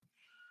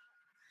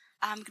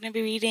I'm going to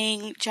be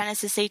reading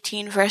Genesis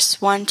 18,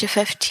 verse 1 to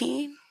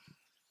 15.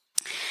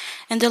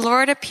 And the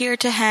Lord appeared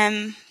to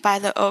him by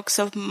the oaks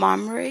of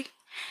Mamre,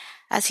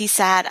 as he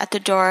sat at the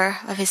door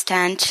of his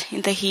tent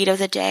in the heat of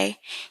the day.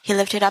 He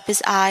lifted up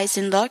his eyes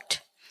and looked,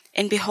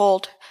 and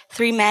behold,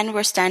 3 men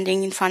were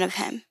standing in front of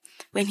him.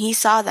 When he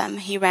saw them,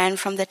 he ran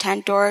from the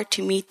tent door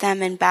to meet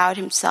them and bowed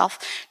himself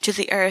to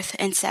the earth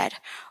and said,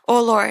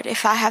 O Lord,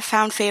 if I have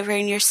found favor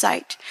in your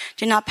sight,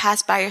 do not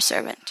pass by your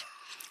servant.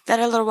 Let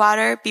a little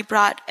water be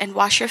brought and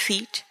wash your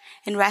feet,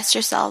 and rest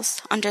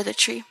yourselves under the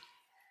tree,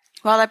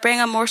 while I bring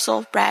a morsel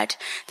of bread,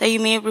 that you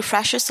may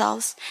refresh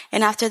yourselves,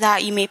 and after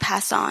that you may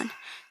pass on,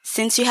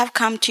 since you have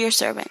come to your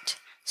servant.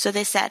 So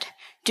they said,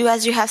 Do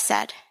as you have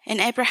said. And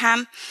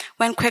Abraham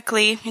went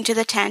quickly into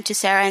the tent to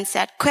Sarah and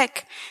said,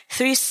 Quick,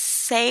 3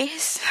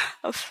 seahs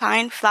of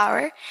fine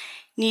flour,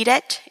 knead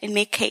it, and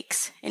make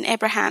cakes. And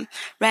Abraham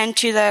ran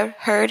to the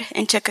herd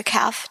and took a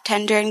calf,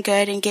 tender and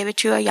good, and gave it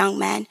to a young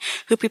man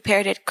who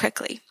prepared it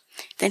quickly.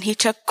 Then he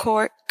took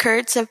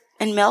curds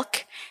and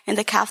milk and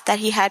the calf that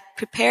he had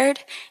prepared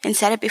and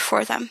set it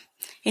before them.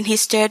 And he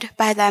stood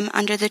by them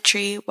under the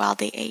tree while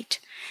they ate.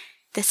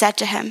 They said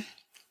to him,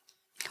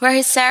 Where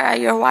is Sarah,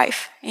 your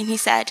wife? And he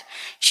said,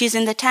 She is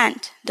in the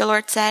tent. The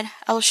Lord said,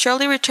 I will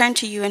surely return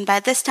to you, and by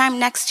this time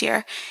next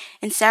year,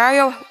 and Sarah,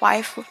 your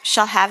wife,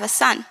 shall have a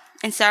son.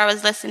 And Sarah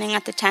was listening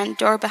at the tent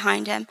door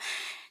behind him.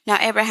 Now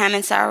Abraham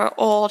and Sarah were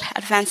old,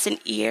 advanced in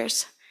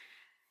years.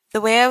 The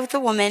way of the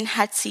woman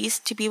had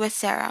ceased to be with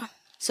Sarah.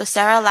 So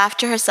Sarah laughed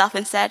to herself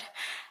and said,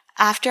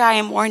 After I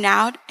am worn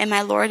out, and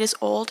my Lord is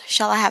old,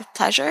 shall I have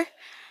pleasure?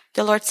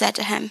 The Lord said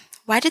to him,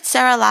 Why did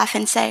Sarah laugh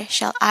and say,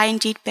 Shall I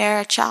indeed bear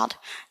a child,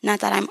 now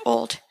that I am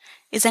old?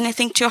 Is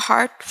anything too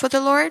hard for the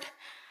Lord?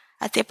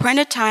 At the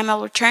appointed time I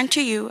will return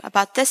to you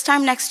about this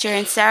time next year,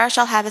 and Sarah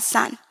shall have a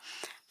son.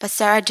 But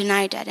Sarah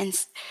denied it, and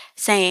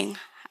saying,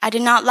 I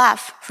did not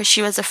laugh, for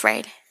she was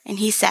afraid. And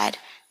he said,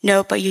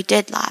 No, but you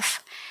did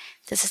laugh.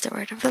 This is the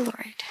word of the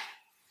Lord.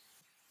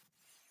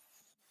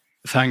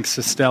 Thanks,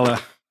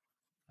 Estella.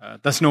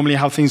 That's normally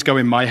how things go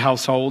in my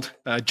household.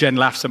 Jen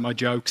laughs at my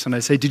jokes, and I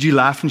say, Did you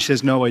laugh? And she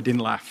says, No, I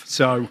didn't laugh.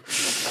 So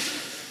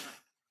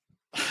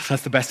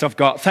that's the best I've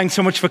got. Thanks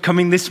so much for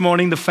coming this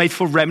morning, the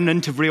faithful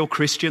remnant of real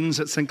Christians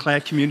at St.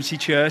 Clair Community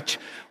Church.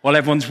 While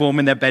everyone's warm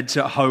in their beds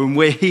at home,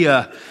 we're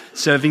here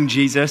serving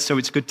Jesus, so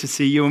it's good to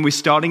see you. And we're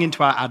starting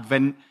into our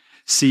Advent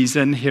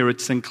season here at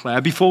St.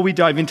 Clair. Before we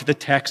dive into the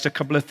text, a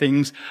couple of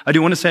things. I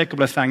do want to say a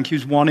couple of thank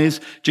yous. One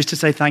is just to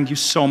say thank you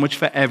so much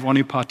for everyone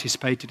who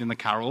participated in the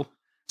carol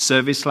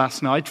service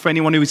last night. For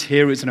anyone who was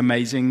here, it was an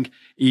amazing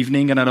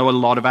evening, and I know a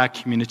lot of our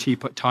community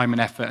put time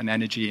and effort and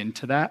energy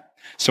into that.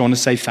 So I want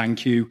to say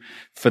thank you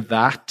for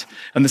that.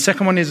 And the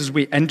second one is, as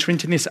we enter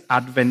into this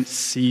Advent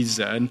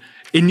season,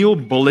 in your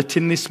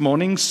bulletin this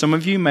morning, some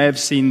of you may have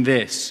seen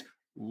this.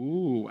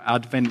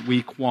 Advent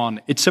week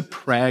 1. It's a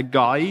prayer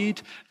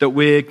guide that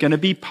we're going to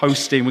be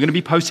posting. We're going to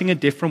be posting a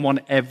different one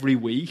every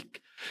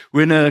week.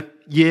 We're in a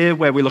year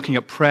where we're looking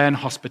at prayer and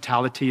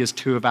hospitality as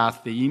 2 of our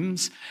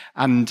themes.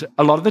 And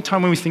a lot of the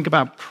time when we think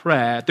about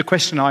prayer, the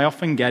question I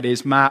often get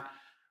is, Matt,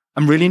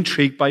 I'm really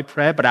intrigued by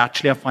prayer, but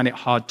actually I find it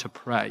hard to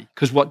pray.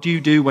 Because what do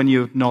you do when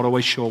you're not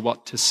always sure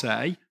what to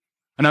say?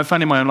 And I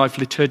find in my own life,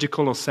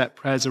 liturgical or set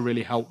prayers are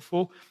really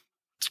helpful.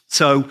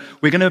 So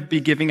we're going to be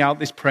giving out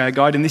this prayer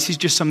guide, and this is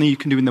just something you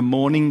can do in the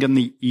morning and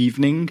the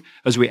evening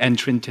as we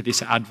enter into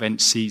this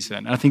Advent season.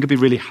 And I think it'd be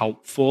really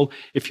helpful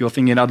if you're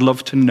thinking, I'd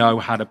love to know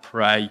how to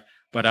pray,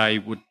 but I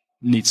would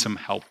need some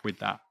help with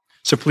that.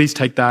 So please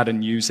take that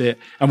and use it,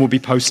 and we'll be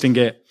posting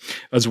it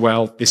as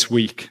well this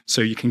week,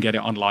 so you can get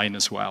it online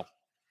as well.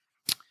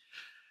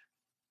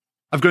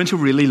 I've grown to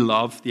really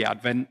love the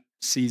Advent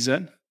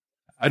season.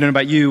 I don't know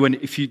about you, and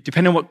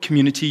depending on what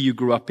community you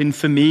grew up in,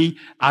 for me,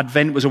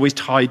 Advent was always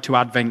tied to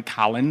Advent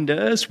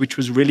calendars, which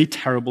was really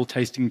terrible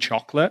tasting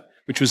chocolate,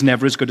 which was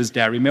never as good as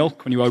dairy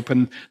milk when you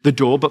opened the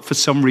door, but for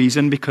some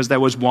reason, because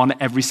there was one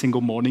every single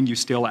morning, you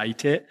still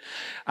ate it.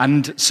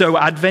 And so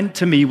Advent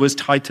to me was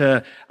tied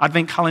to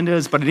Advent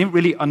calendars, but I didn't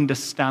really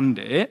understand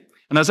it.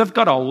 And as I've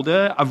got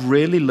older, I've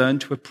really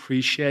learned to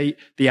appreciate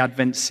the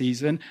Advent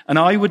season. And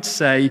I would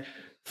say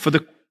for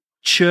the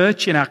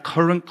church in our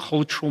current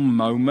cultural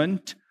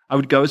moment, I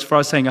would go as far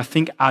as saying I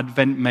think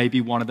Advent may be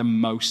one of the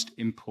most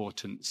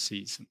important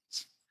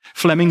seasons.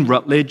 Fleming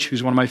Rutledge,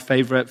 who's one of my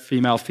favorite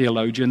female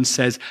theologians,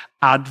 says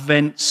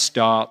Advent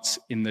starts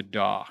in the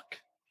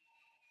dark.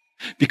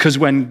 Because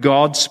when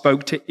God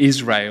spoke to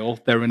Israel,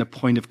 they were in a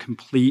point of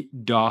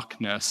complete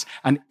darkness.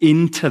 And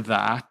into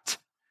that,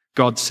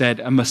 God said,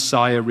 a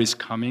Messiah is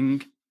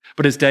coming.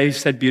 But as Dave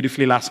said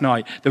beautifully last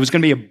night, there was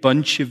going to be a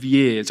bunch of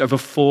years, over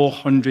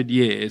 400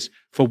 years,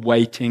 for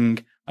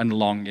waiting and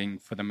longing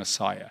for the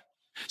Messiah.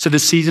 So the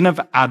season of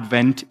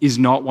Advent is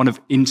not one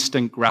of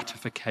instant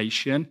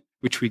gratification,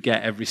 which we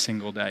get every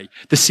single day.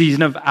 The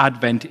season of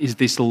Advent is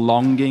this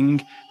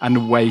longing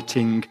and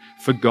waiting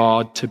for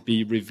God to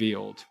be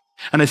revealed.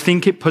 And I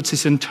think it puts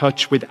us in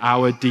touch with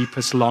our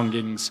deepest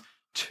longings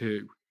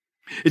too.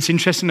 It's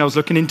interesting, I was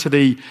looking into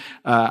the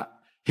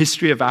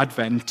history of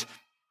Advent,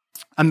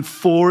 And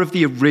 4 of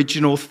the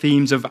original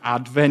themes of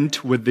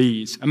Advent were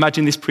these.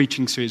 Imagine this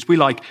preaching series. We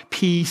like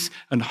peace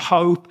and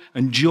hope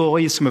and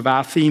joy as some of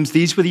our themes.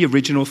 These were the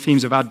original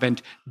themes of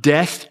Advent: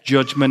 death,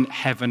 judgment,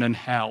 heaven, and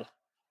hell.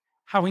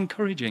 How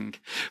encouraging.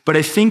 But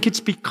I think it's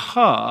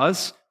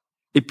because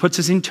it puts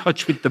us in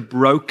touch with the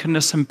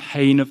brokenness and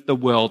pain of the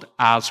world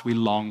as we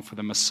long for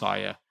the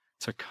Messiah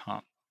to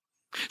come.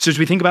 So as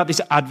we think about this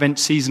Advent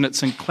season at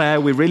St.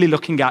 Clair, we're really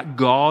looking at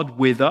God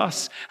with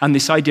us and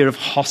this idea of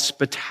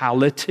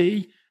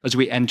hospitality as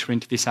we enter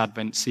into this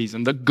Advent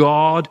season, that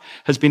God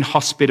has been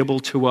hospitable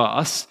to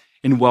us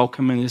in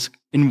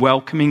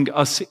welcoming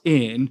us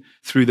in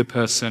through the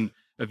person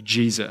of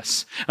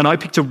Jesus. And I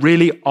picked a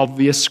really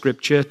obvious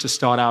scripture to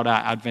start out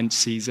our Advent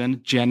season,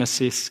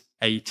 Genesis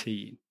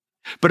 18.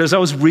 But as I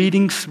was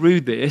reading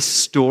through this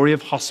story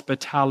of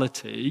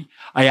hospitality,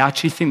 I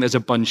actually think there's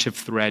a bunch of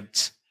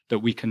threads that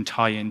we can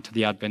tie into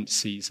the Advent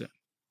season.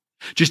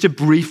 Just a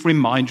brief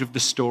reminder of the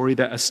story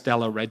that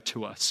Estella read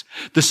to us.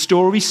 The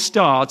story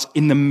starts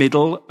in the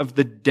middle of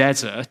the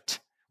desert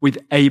with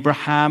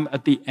Abraham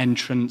at the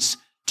entrance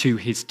to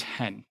his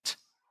tent.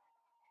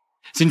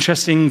 It's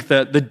interesting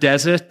that the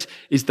desert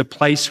is the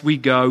place we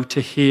go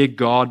to hear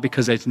God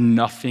because there's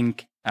nothing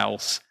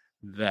else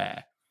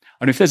there.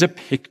 And if there's a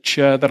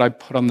picture that I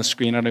put on the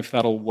screen, I don't know if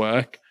that'll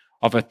work,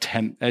 of a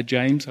tent there,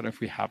 James. I don't know if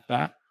we have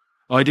that.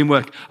 Oh, it didn't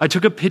work. I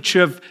took a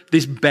picture of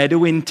this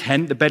Bedouin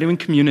tent. The Bedouin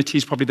community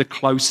is probably the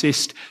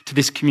closest to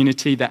this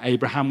community that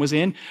Abraham was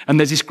in. And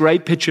there's this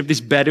great picture of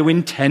this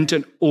Bedouin tent,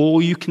 and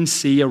all you can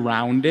see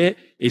around it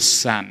is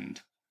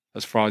sand,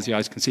 as far as the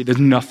eyes can see. There's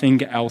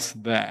nothing else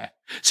there.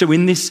 So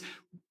in this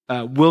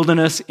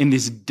wilderness, in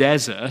this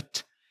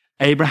desert,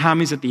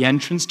 Abraham is at the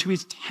entrance to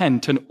his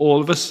tent, and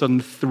all of a sudden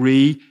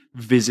 3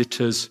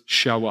 visitors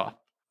show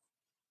up.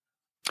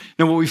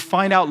 Now, what we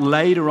find out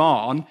later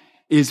on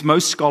is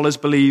most scholars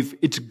believe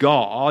it's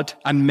God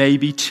and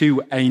maybe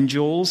 2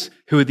 angels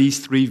who are these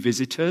 3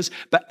 visitors,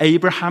 but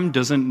Abraham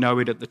doesn't know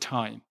it at the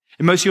time.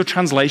 In most of your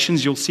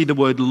translations, you'll see the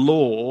word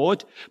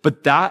Lord,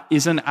 but that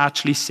isn't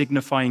actually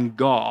signifying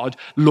God.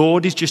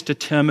 Lord is just a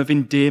term of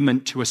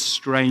endearment to a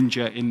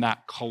stranger in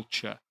that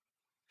culture.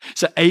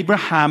 So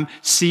Abraham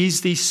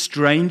sees these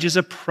strangers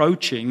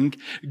approaching,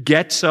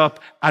 gets up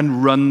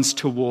and runs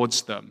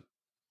towards them.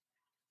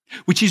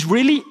 Which is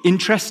really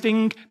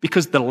interesting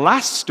because the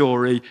last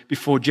story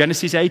before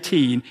Genesis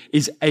 18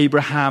 is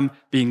Abraham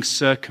being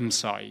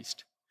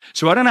circumcised.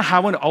 So I don't know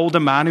how an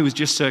older man who was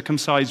just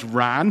circumcised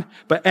ran,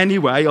 but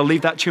anyway, I'll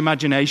leave that to your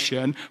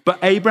imagination. But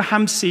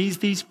Abraham sees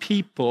these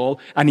people,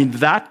 and in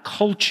that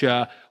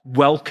culture,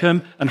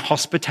 welcome and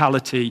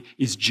hospitality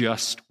is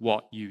just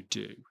what you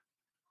do.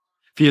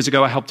 A few years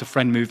ago, I helped a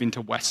friend move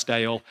into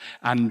Westdale,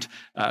 and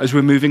as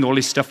we're moving all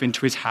his stuff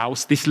into his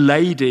house, this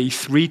lady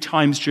 3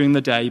 times during the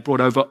day brought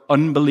over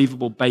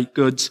unbelievable baked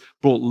goods,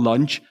 brought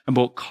lunch, and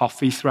brought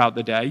coffee throughout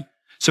the day.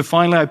 So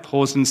finally, I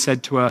paused and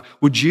said to her,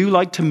 "Would you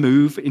like to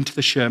move into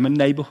the Sherman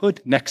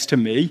neighborhood next to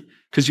me?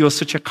 Because you're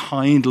such a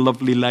kind,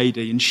 lovely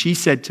lady." And she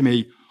said to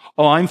me,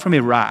 "Oh, I'm from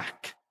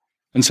Iraq,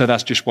 and so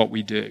that's just what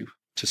we do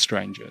to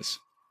strangers.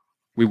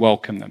 We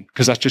welcome them,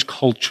 because that's just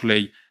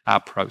culturally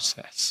our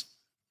process."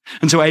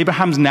 And so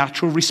Abraham's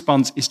natural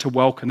response is to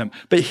welcome them.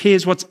 But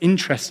here's what's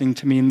interesting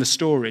to me in the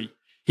story.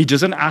 He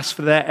doesn't ask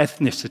for their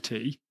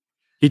ethnicity.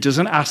 He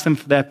doesn't ask them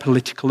for their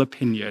political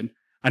opinion.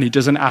 And he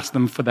doesn't ask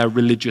them for their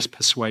religious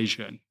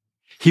persuasion.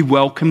 He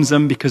welcomes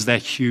them because they're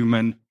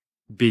human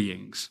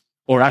beings.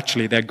 Or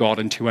actually, they're God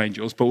and 2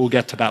 angels, but we'll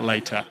get to that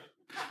later.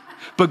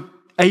 But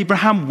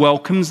Abraham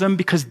welcomes them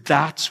because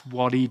that's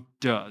what he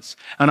does.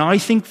 And I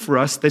think for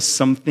us, there's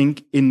something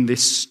in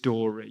this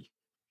story.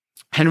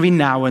 Henry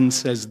Nouwen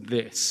says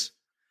this: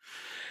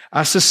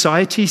 "Our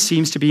society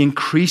seems to be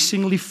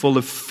increasingly full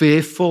of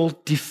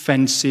fearful,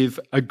 defensive,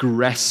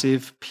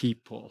 aggressive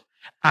people,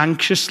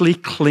 anxiously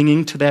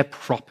clinging to their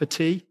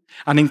property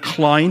and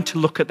inclined to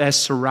look at their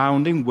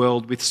surrounding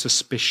world with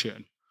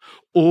suspicion,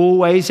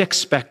 always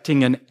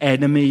expecting an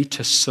enemy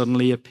to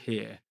suddenly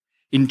appear,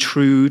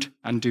 intrude,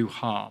 and do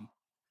harm.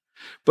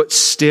 But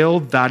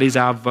still, that is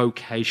our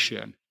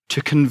vocation,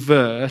 to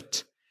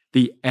convert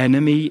the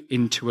enemy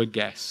into a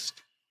guest,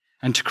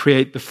 and to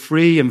create the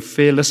free and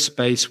fearless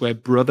space where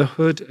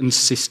brotherhood and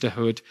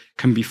sisterhood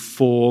can be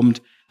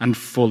formed and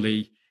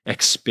fully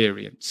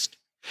experienced."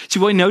 See,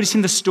 what we notice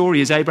in the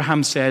story is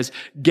Abraham says,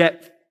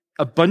 get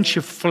a bunch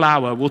of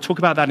flour. We'll talk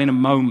about that in a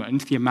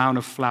moment, the amount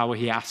of flour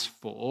he asked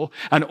for.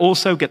 And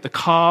also get the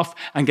calf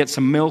and get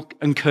some milk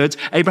and curds.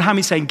 Abraham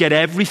is saying, get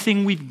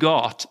everything we've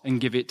got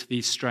and give it to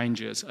these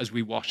strangers as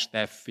we wash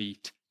their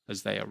feet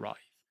as they arrive.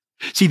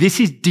 See, this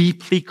is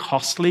deeply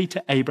costly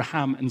to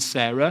Abraham and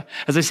Sarah.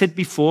 As I said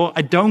before,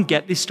 I don't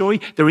get this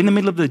story. They're in the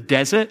middle of the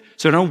desert,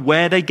 so I don't know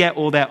where they get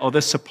all their other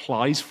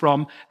supplies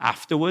from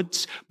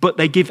afterwards, but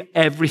they give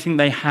everything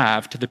they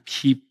have to the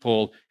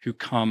people who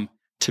come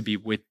to be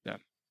with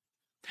them.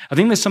 I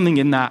think there's something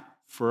in that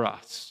for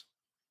us.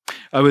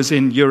 I was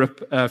in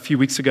Europe a few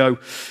weeks ago,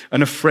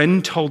 and a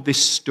friend told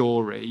this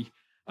story,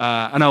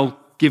 and I'll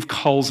give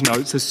Cole's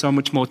notes. There's so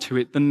much more to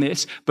it than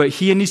this. But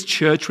he and his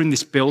church were in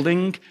this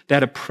building. They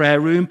had a prayer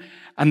room.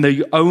 And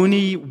the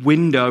only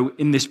window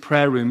in this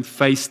prayer room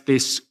faced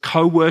this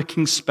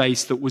co-working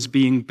space that was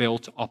being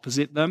built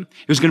opposite them.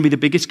 It was going to be the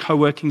biggest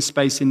co-working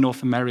space in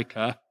North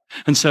America.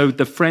 And so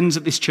the friends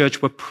at this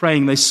church were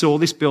praying. They saw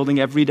this building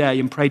every day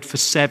and prayed for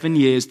 7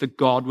 years that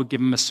God would give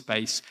them a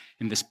space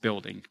in this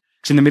building.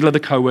 Because in the middle of the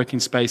co-working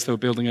space, they were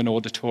building an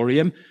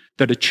auditorium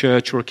that a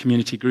church or a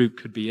community group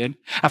could be in.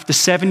 After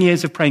 7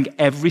 years of praying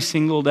every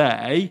single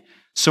day,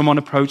 someone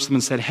approached them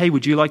and said, "Hey,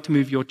 would you like to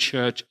move your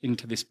church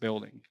into this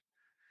building?"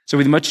 So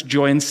with much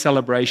joy and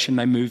celebration,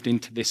 they moved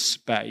into this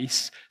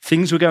space.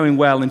 Things were going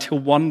well until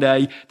one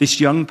day,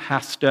 this young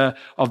pastor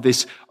of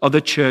this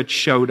other church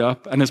showed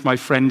up. And as my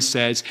friend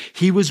says,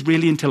 he was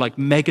really into like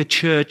mega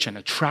church and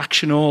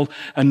attractional.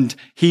 And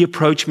he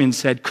approached me and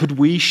said, "Could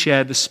we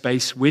share the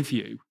space with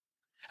you?"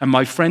 And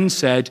my friend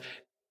said,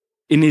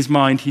 in his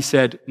mind, he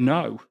said,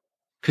 "No,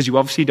 because you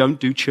obviously don't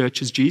do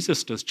church as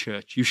Jesus does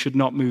church. You should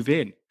not move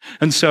in."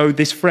 And so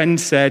this friend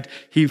said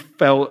he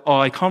felt,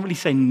 I can't really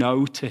say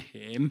no to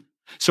him.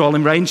 So I'll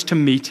arrange to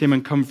meet him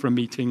and come for a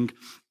meeting.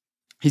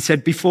 He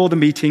said before the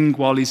meeting,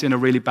 while he's in a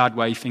really bad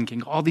way,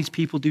 thinking, these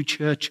people do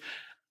church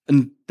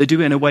and they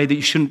do it in a way that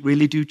you shouldn't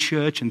really do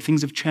church and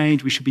things have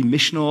changed. We should be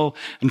missional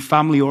and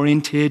family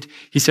oriented.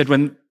 He said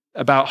when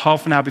about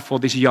half an hour before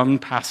this young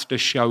pastor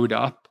showed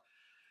up,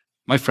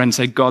 my friend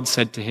said, God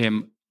said to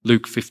him,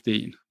 Luke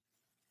 15.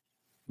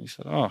 He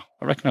said, I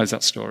recognize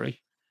that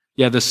story.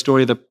 Yeah, the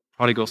story of the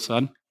prodigal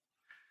son.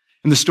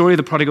 In the story of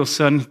the prodigal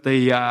son,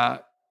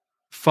 the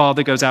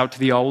father goes out to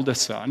the older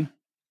son,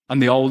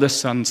 and the older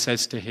son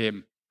says to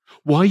him,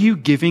 "Why are you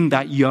giving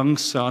that young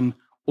son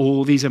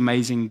all these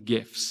amazing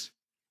gifts?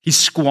 He's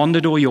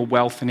squandered all your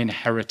wealth and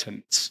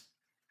inheritance."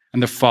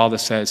 And the father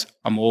says,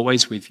 "I'm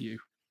always with you,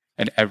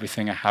 and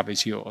everything I have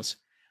is yours."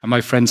 And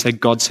my friend said,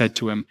 God said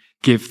to him,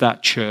 "Give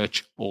that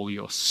church all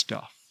your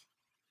stuff.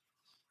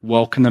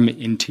 Welcome them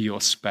into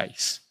your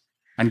space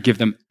and give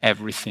them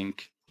everything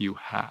you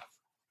have."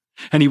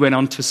 And he went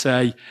on to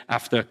say,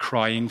 after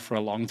crying for a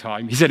long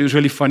time, he said it was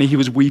really funny. He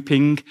was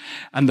weeping,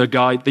 and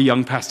the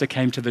young pastor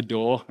came to the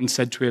door and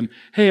said to him,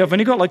 "Hey, I've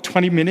only got like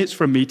 20 minutes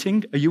for a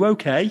meeting. Are you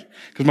okay?"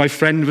 Because my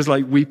friend was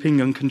like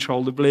weeping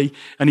uncontrollably.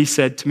 And he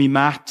said to me,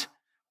 "Matt,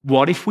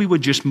 what if we were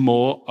just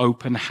more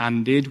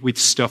open-handed with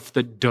stuff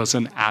that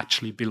doesn't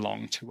actually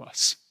belong to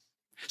us?"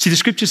 See, the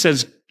scripture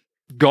says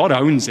God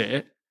owns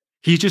it.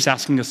 He's just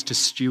asking us to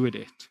steward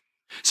it.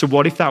 So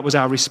what if that was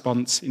our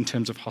response in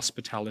terms of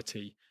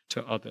hospitality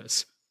to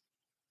others?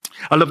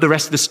 I love the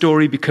rest of the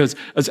story because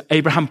as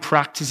Abraham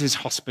practices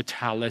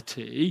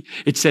hospitality,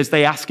 it says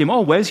they ask him,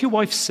 "Where's your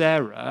wife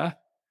Sarah?"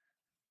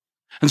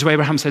 And so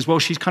Abraham says, "Well,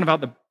 she's kind of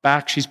out the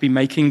back. She's been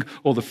making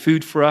all the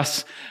food for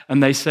us."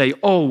 And they say,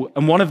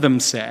 and one of them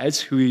says,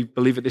 who we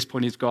believe at this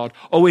point is God,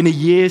 "In a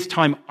year's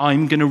time,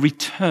 I'm going to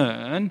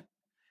return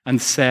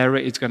and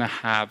Sarah is going to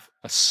have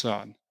a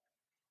son."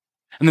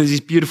 And there's this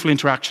beautiful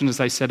interaction, as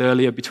I said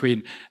earlier,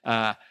 between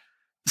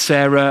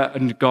Sarah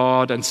and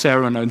God and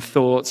Sarah and her own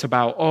thoughts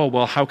about,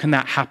 how can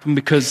that happen?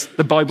 Because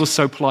the Bible's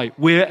so polite.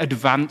 We're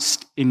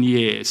advanced in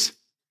years,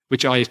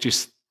 which I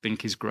just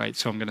think is great.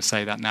 So I'm going to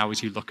say that now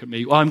as you look at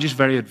me. I'm just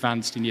very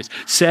advanced in years.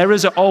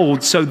 Sarah's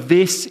old, so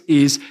this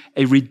is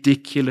a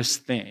ridiculous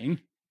thing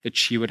that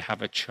she would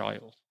have a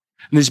child.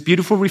 And there's a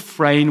beautiful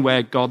refrain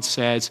where God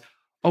says,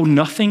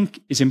 nothing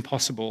is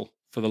impossible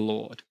for the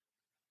Lord.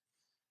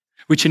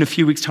 Which in a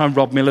few weeks' time,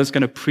 Rob Miller's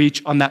going to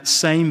preach on that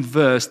same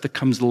verse that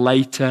comes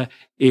later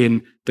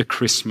in the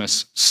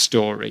Christmas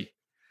story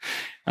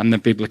and the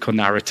biblical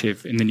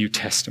narrative in the New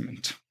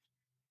Testament.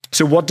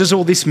 So what does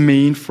all this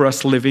mean for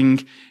us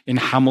living in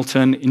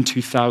Hamilton in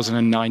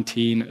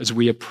 2019 as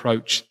we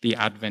approach the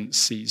Advent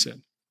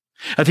season?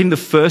 I think the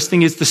first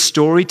thing is the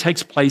story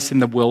takes place in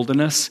the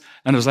wilderness.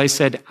 And as I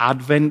said,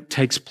 Advent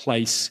takes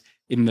place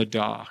in the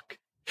dark.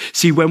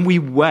 See, when we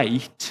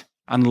wait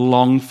and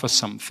long for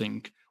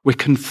something, we're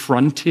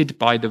confronted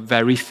by the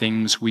very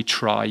things we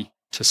try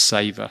to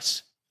save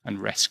us and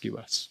rescue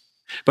us.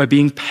 By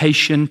being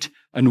patient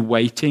and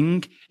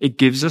waiting, it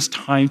gives us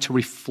time to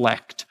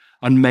reflect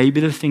on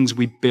maybe the things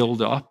we build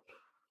up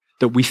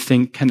that we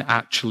think can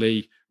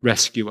actually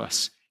rescue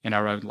us in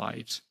our own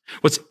lives.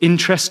 What's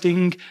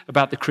interesting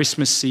about the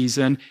Christmas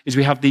season is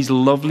we have these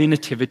lovely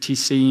nativity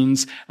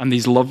scenes and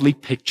these lovely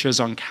pictures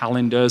on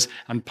calendars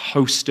and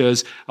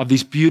posters of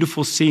these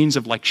beautiful scenes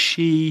of like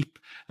sheep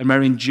and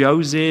Mary and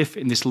Joseph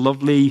in this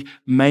lovely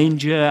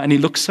manger, and it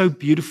looks so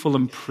beautiful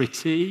and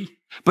pretty.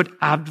 But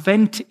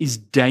Advent is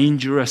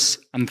dangerous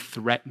and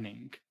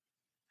threatening.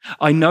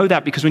 I know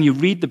that because when you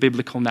read the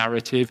biblical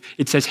narrative,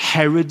 it says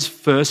Herod's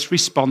first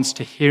response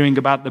to hearing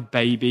about the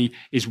baby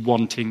is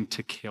wanting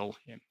to kill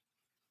him.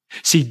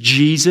 See,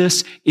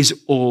 Jesus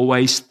is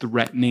always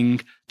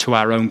threatening to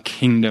our own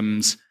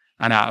kingdoms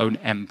and our own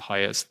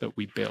empires that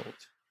we build.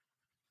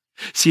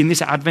 See, in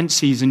this Advent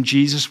season,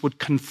 Jesus would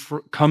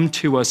come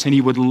to us and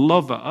he would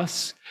love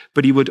us,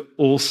 but he would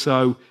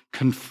also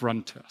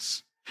confront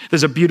us.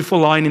 There's a beautiful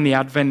line in the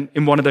Advent,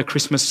 in one of the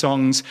Christmas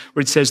songs,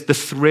 where it says, "The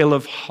thrill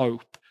of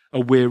hope, a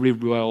weary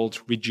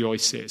world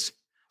rejoices."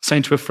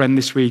 Saying to a friend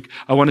this week,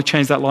 I want to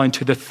change that line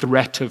to "the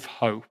threat of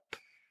hope,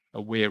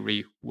 a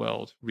weary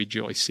world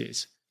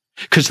rejoices."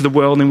 Because to the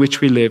world in which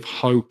we live,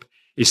 hope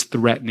is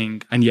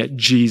threatening, and yet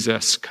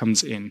Jesus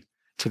comes in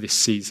to this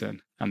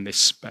season and this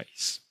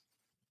space.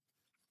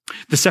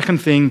 The second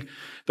thing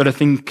that I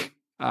think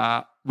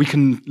we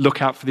can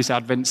look out for this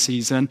Advent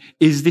season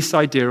is this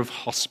idea of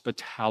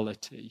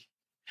hospitality.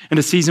 In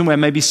a season where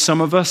maybe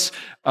some of us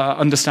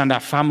understand our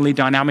family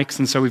dynamics,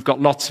 and so we've got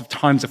lots of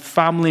times of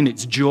family and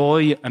its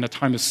joy and a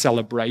time of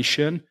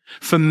celebration.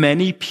 For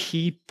many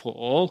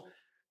people,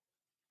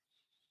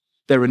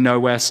 there are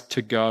nowheres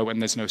to go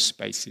and there's no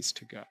spaces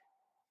to go.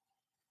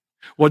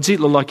 What does it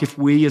look like if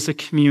we as a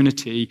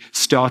community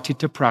started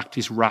to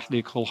practice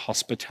radical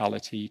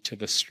hospitality to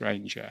the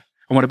stranger?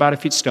 And what about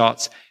if it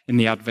starts in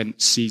the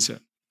Advent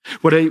season?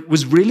 What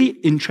was really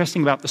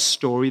interesting about the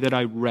story that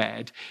I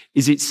read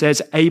is it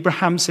says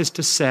Abraham says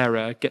to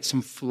Sarah, "Get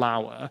some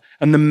flour."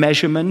 And the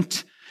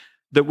measurement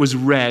that was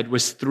read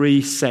was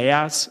 3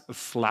 seahs of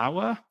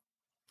flour,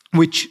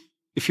 which,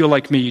 if you're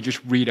like me, you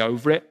just read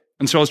over it.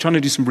 And so I was trying to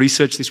do some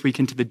research this week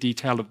into the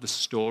detail of the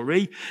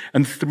story.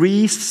 And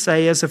 3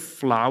 seahs of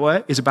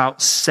flour is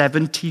about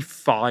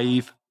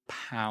 75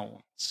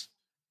 pounds.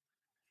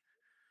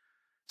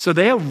 So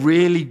they are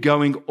really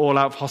going all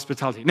out of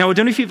hospitality. Now, I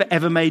don't know if you've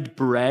ever made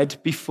bread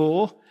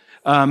before.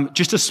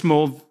 Just a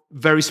small,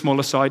 very small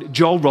aside.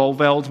 Joel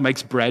Rollveld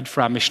makes bread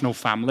for our missional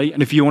family.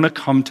 And if you want to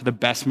come to the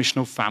best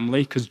missional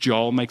family, because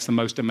Joel makes the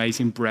most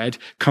amazing bread,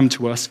 come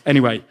to us.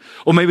 Anyway,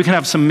 or maybe we can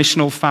have some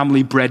missional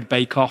family bread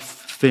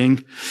bake-off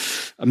thing.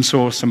 I'm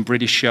sure some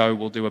British show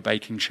will do a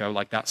baking show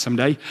like that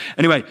someday.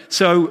 Anyway,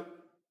 so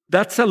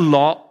that's a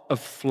lot of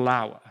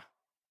flour.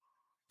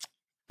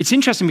 It's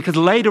interesting because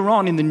later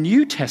on in the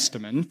New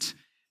Testament,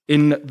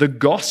 in the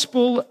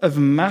Gospel of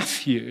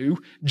Matthew,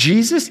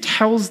 Jesus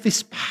tells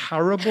this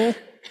parable.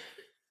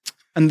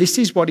 And this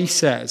is what he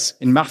says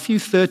in Matthew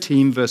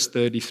 13, verse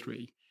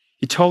 33.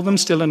 He told them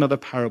still another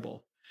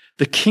parable.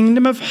 "The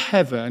kingdom of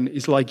heaven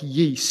is like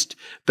yeast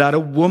that a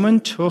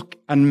woman took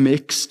and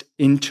mixed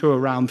into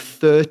around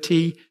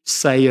 30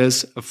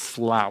 seahs of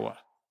flour,"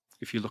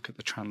 if you look at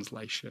the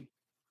translation,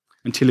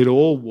 "until it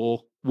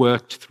all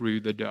worked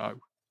through the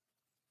dough."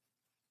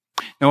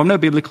 Now, I'm no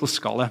biblical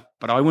scholar,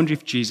 but I wonder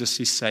if Jesus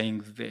is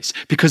saying this,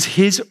 because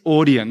his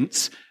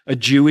audience, a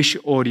Jewish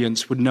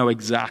audience, would know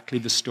exactly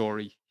the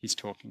story he's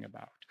talking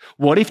about.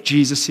 What if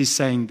Jesus is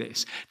saying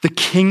this? The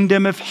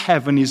kingdom of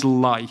heaven is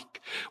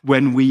like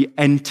when we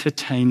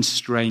entertain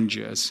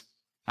strangers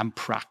and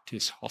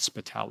practice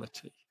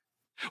hospitality.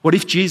 What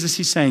if Jesus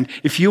is saying,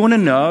 if you want to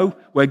know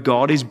where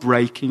God is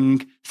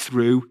breaking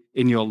through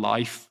in your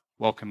life,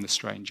 welcome the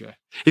stranger.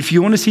 If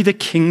you want to see the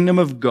kingdom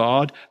of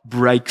God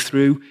break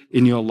through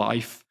in your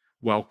life,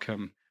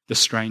 welcome the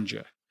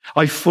stranger.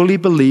 I fully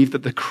believe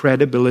that the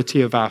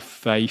credibility of our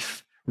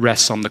faith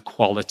rests on the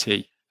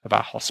quality of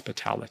our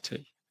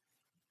hospitality.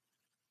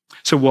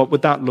 So what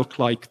would that look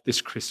like this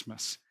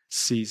Christmas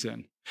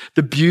season?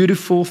 The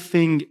beautiful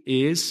thing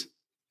is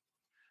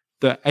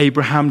that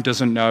Abraham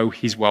doesn't know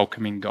he's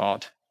welcoming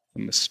God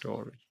in the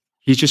story.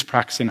 He's just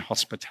practicing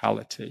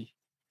hospitality.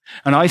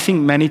 And I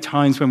think many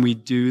times when we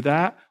do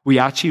that, we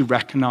actually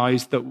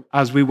recognize that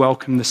as we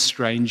welcome the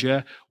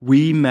stranger,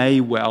 we may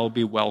well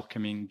be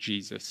welcoming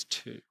Jesus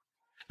too.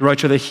 The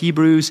writer of the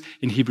Hebrews,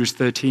 in Hebrews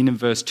 13 and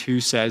verse 2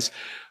 says,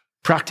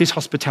 "Practice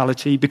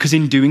hospitality, because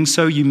in doing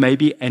so, you may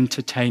be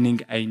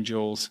entertaining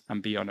angels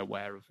and be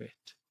unaware of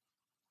it."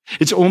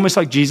 It's almost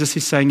like Jesus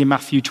is saying in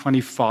Matthew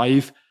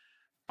 25,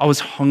 "I was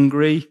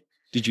hungry,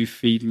 did you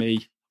feed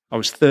me? I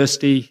was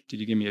thirsty, did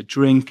you give me a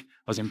drink?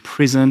 I was in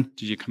prison,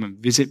 did you come and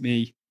visit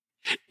me?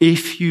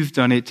 If you've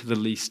done it to the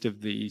least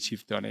of these,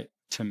 you've done it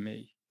to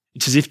me."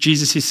 It's as if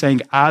Jesus is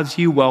saying, as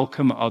you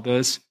welcome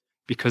others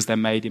because they're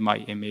made in my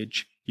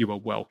image, you are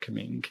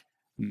welcoming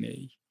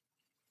me.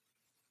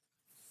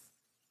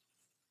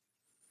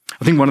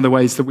 I think one of the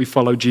ways that we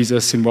follow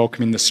Jesus in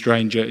welcoming the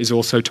stranger is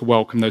also to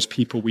welcome those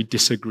people we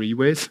disagree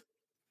with.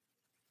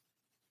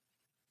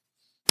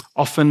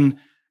 Often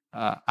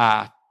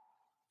our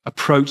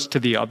approach to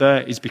the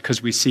other is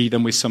because we see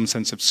them with some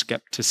sense of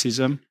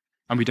skepticism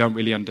and we don't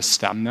really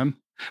understand them.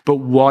 But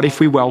what if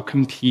we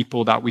welcome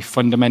people that we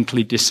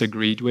fundamentally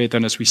disagreed with,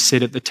 and as we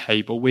sit at the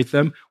table with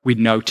them, we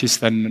notice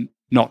them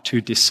not too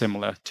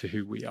dissimilar to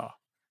who we are?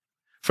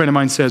 A friend of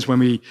mine says when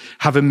we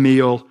have a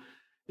meal,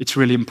 it's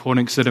really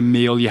important because at a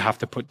meal you have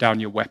to put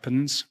down your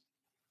weapons.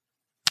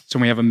 So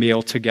when we have a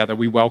meal together,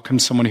 we welcome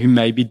someone who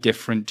may be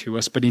different to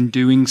us, but in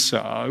doing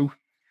so,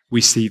 we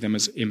see them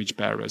as image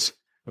bearers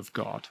of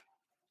God.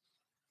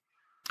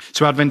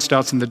 So Advent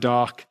starts in the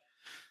dark.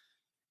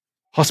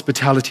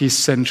 Hospitality is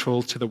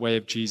central to the way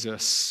of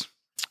Jesus.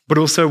 But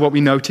also what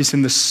we notice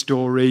in the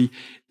story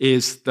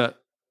is that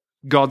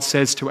God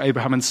says to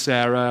Abraham and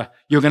Sarah,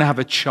 "You're going to have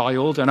a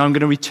child and I'm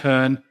going to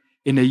return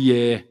in a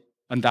year,"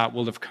 and that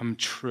will have come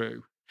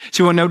true.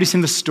 So what I notice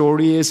in the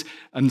story is,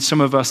 and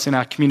some of us in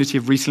our community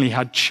have recently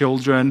had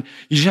children,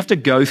 you just have to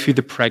go through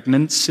the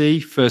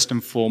pregnancy first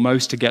and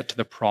foremost to get to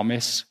the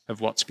promise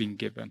of what's been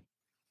given.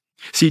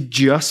 See, it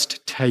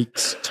just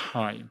takes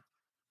time.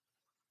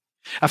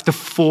 After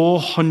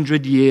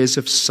 400 years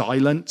of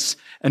silence,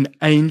 an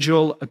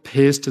angel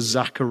appears to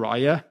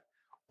Zechariah,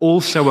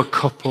 also a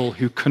couple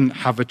who couldn't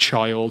have a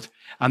child,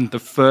 and the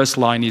first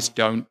line is,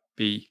 "Don't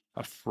be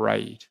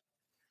afraid."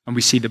 And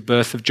we see the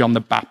birth of John the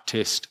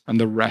Baptist, and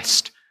the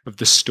rest of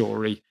the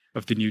story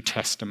of the New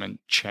Testament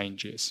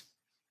changes.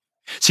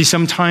 See,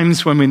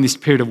 sometimes when we're in this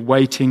period of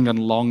waiting and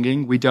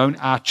longing, we don't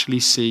actually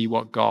see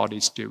what God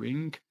is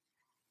doing,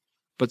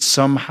 but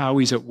somehow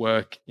he's at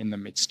work in the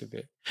midst of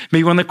it.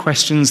 Maybe one of the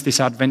questions this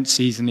Advent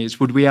season is,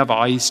 would we have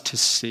eyes to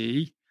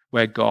see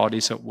where God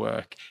is at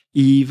work,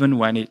 even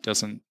when it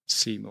doesn't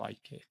seem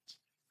like it?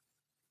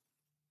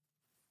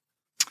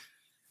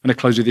 I'm going to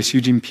close with this.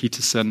 Eugene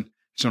Peterson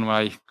is one of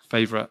my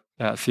favorite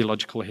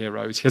theological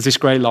heroes. He has this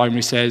great line where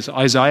he says,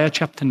 Isaiah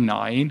chapter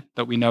 9,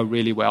 that we know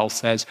really well,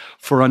 says,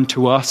 "For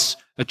unto us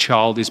a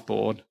child is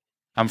born,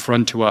 and for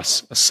unto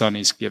us a son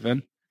is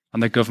given,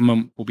 and the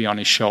government will be on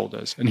his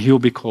shoulders, and he will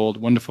be called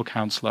Wonderful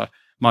Counselor,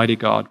 Mighty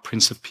God,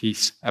 Prince of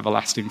Peace,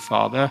 Everlasting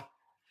Father."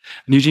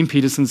 And Eugene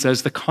Peterson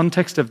says the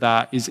context of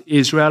that is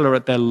Israel are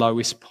at their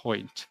lowest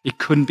point. It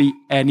couldn't be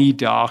any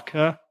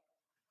darker.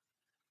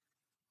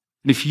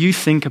 And if you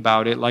think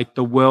about it, like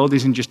the world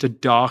isn't just a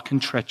dark and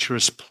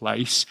treacherous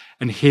place,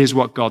 and here's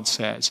what God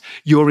says.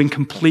 You're in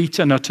complete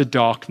and utter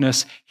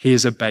darkness,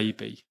 here's a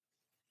baby.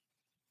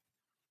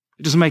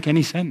 It doesn't make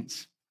any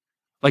sense.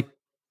 Like,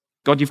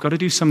 God, you've got to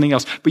do something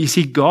else. But you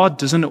see, God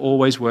doesn't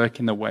always work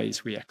in the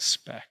ways we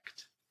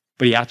expect,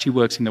 but he actually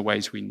works in the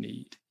ways we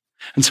need.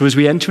 And so as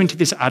we enter into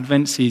this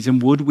Advent season,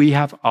 would we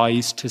have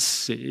eyes to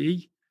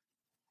see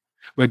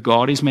where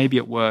God is maybe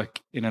at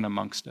work in and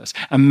amongst us?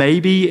 And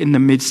maybe in the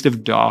midst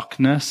of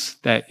darkness,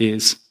 there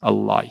is a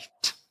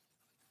light,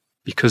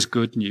 because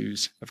good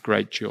news of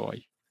great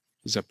joy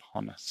is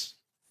upon us.